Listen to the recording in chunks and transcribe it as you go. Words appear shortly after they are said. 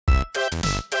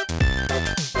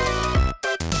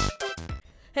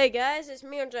Hey guys, it's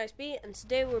me Orangealexb, and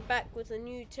today we're back with a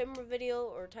new Timber video,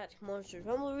 or Tactic Monsters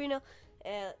Rumble Arena.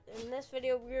 In this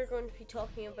video we're going to be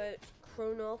talking about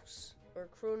Kronos,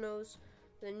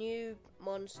 the new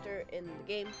monster in the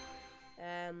game.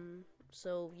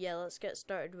 So yeah, let's get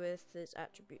started with his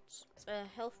attributes.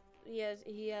 Health, he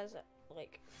has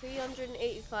like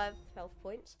 385 health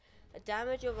points, a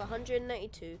damage of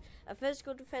 192, a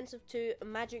physical defense of 2, a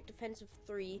magic defense of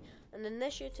 3, an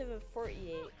initiative of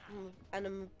 48, and a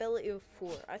mobility of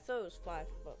 4. I thought it was 5,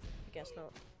 but I guess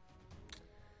not.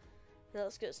 Now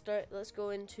let's get started. Let's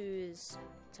go into his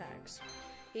tags.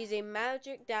 He's a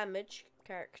magic damage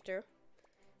character.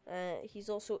 He's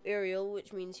also aerial,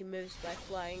 which means he moves by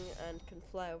flying and can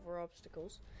fly over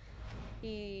obstacles.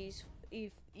 He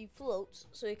floats,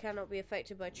 so he cannot be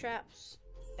affected by traps,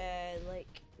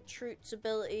 like Truth's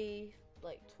ability,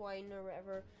 like Twine or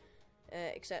whatever,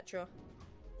 etc.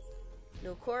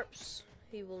 No corpse.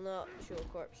 He will not show a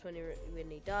corpse when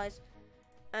he dies.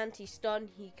 Anti-stun.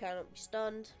 He cannot be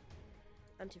stunned.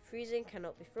 Anti-freezing.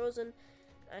 Cannot be frozen.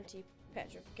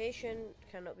 Anti-petrification.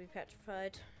 Cannot be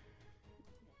petrified.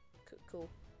 Cool.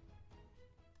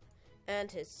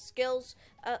 And his skills.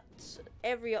 At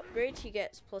every upgrade, he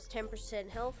gets plus 10%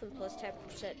 health and plus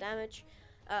 10% damage.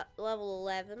 At level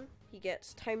 11, he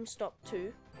gets Time Stop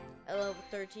 2. At level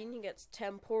 13, he gets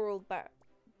Temporal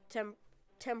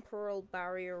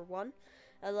Barrier 1.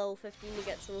 At level 15, he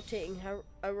gets Rotating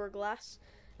Hourglass.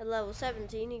 At level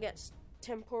 17, he gets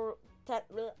Temporal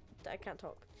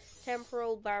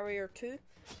Barrier 2.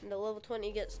 And at level 20,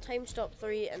 he gets Time Stop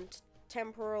 3 and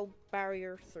Temporal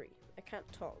Barrier 3. I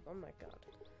can't talk, oh my god.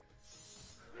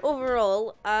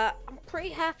 Overall, I'm pretty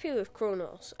happy with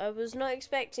Kronos. I was not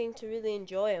expecting to really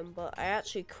enjoy him, but I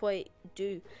actually quite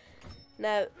do.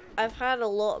 Now, I've had a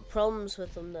lot of problems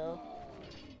with him though.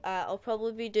 I'll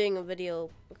probably be doing a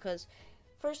video because,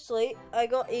 firstly, I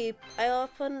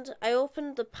opened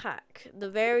the pack, the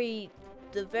very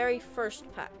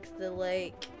first pack,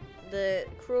 the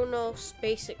Kronos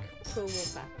basic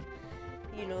promo pack.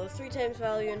 You know, 3 times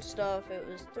value and stuff. It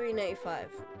was $3.95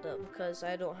 though, because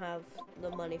I don't have the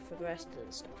money for the rest of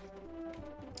the stuff.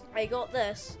 I got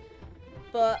this,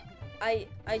 but I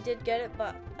did get it,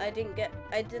 but I didn't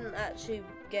actually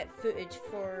get footage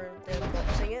for the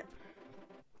unboxing it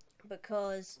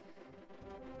because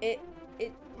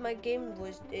my game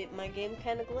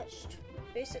kind of glitched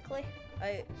basically.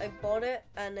 I bought it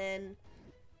and then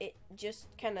it just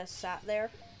kind of sat there,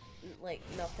 like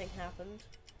nothing happened.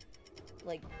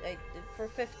 Like for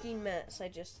 15 minutes, I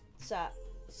just sat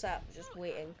just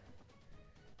waiting.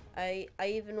 I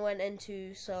even went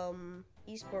into some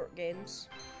esport games.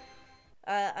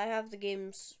 I have the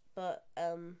games, but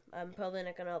I'm probably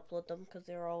not gonna upload them because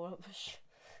they're all rubbish.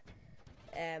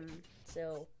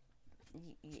 So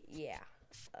yeah.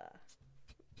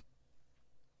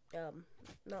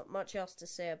 Not much else to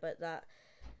say about that.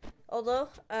 Although,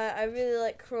 I really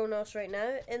like Kronos right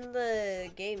now. In the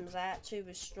games, I actually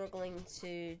was struggling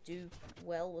to do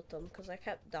well with them because I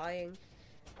kept dying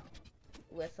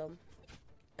with them.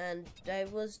 And I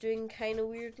was doing kind of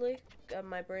weirdly.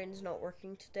 My brain's not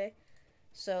working today.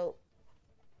 So,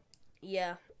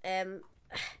 yeah.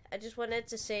 I just wanted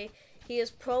to say, he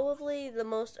is probably the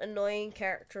most annoying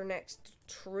character next to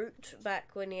Truth, back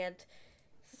when he had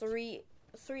three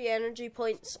energy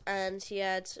points and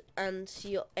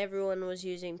everyone was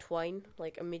using Twine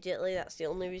like immediately. That's the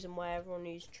only reason why everyone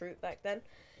used Truth back then.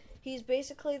 He's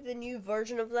basically the new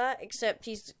version of that, except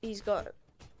he's got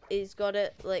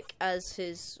it like as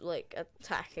his like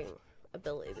attacking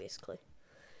ability basically.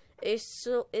 It's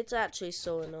actually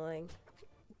so annoying.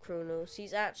 Kronos,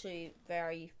 he's actually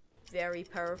very, very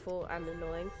powerful and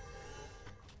annoying.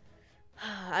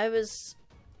 I was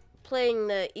playing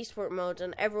the esport mode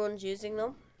and everyone's using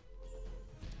them,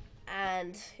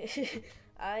 and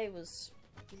I was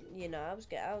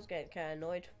getting kind of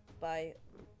annoyed by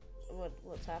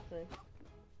what's happening.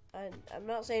 I'm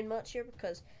not saying much here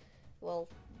because, well,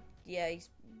 yeah, he's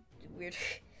weird,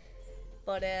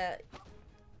 but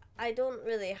I don't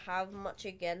really have much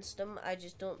against him. I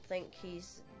just don't think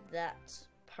he's that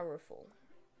powerful.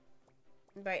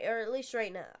 Right, or at least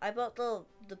right now. I bought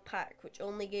the pack, which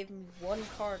only gave me 1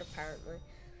 card apparently.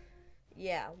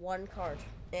 Yeah, 1 card.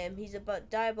 He's a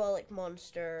diabolic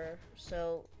monster,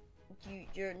 so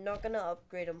you're not gonna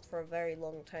upgrade him for a very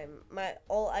long time.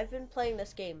 I've been playing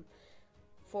this game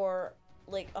for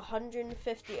like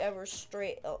 150 hours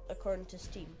straight, according to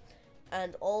Steam,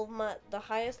 and the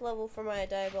highest level for my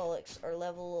diabolics are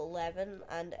level 11,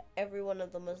 and every one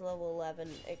of them is level 11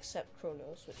 except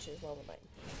Kronos, which is level 9.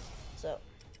 So,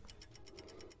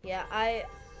 yeah,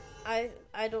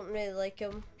 I don't really like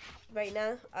him right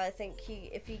now. I think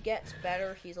if he gets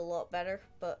better, he's a lot better.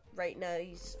 But right now,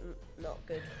 he's not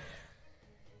good.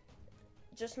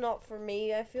 Just not for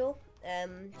me, I feel.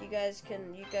 You guys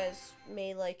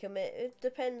may like him. It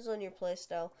depends on your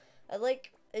playstyle. I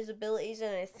like his abilities,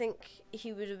 and I think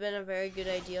he would have been a very good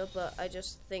idea. But I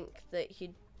just think that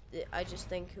it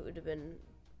would have been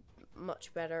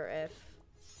much better if,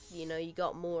 you know, you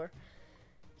got more.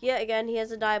 Yeah, again, he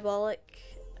has a diabolic,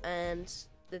 and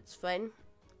it's fine.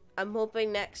 I'm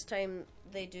hoping next time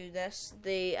they do this,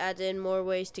 they add in more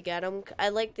ways to get him. I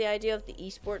like the idea of the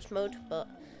esports mode, but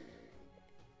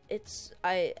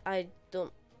I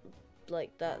don't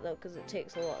like that though, because it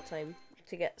takes a lot of time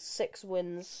to get 6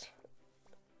 wins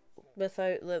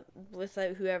without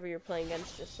whoever you're playing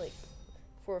against just like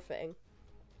forfeiting.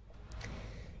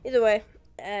 Either way,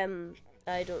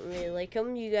 I don't really like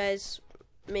him. You guys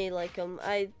may like him.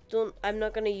 I'm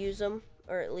not gonna use him,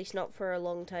 or at least not for a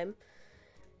long time.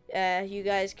 You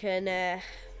guys can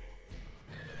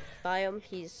buy him.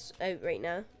 He's out right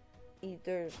now.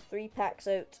 There's 3 packs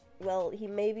out. Well, he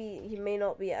may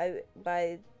not be out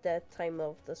by the time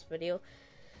of this video,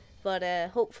 but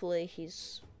hopefully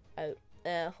he's out.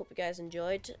 Hope you guys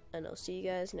enjoyed, and I'll see you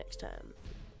guys next time.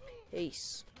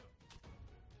 Peace.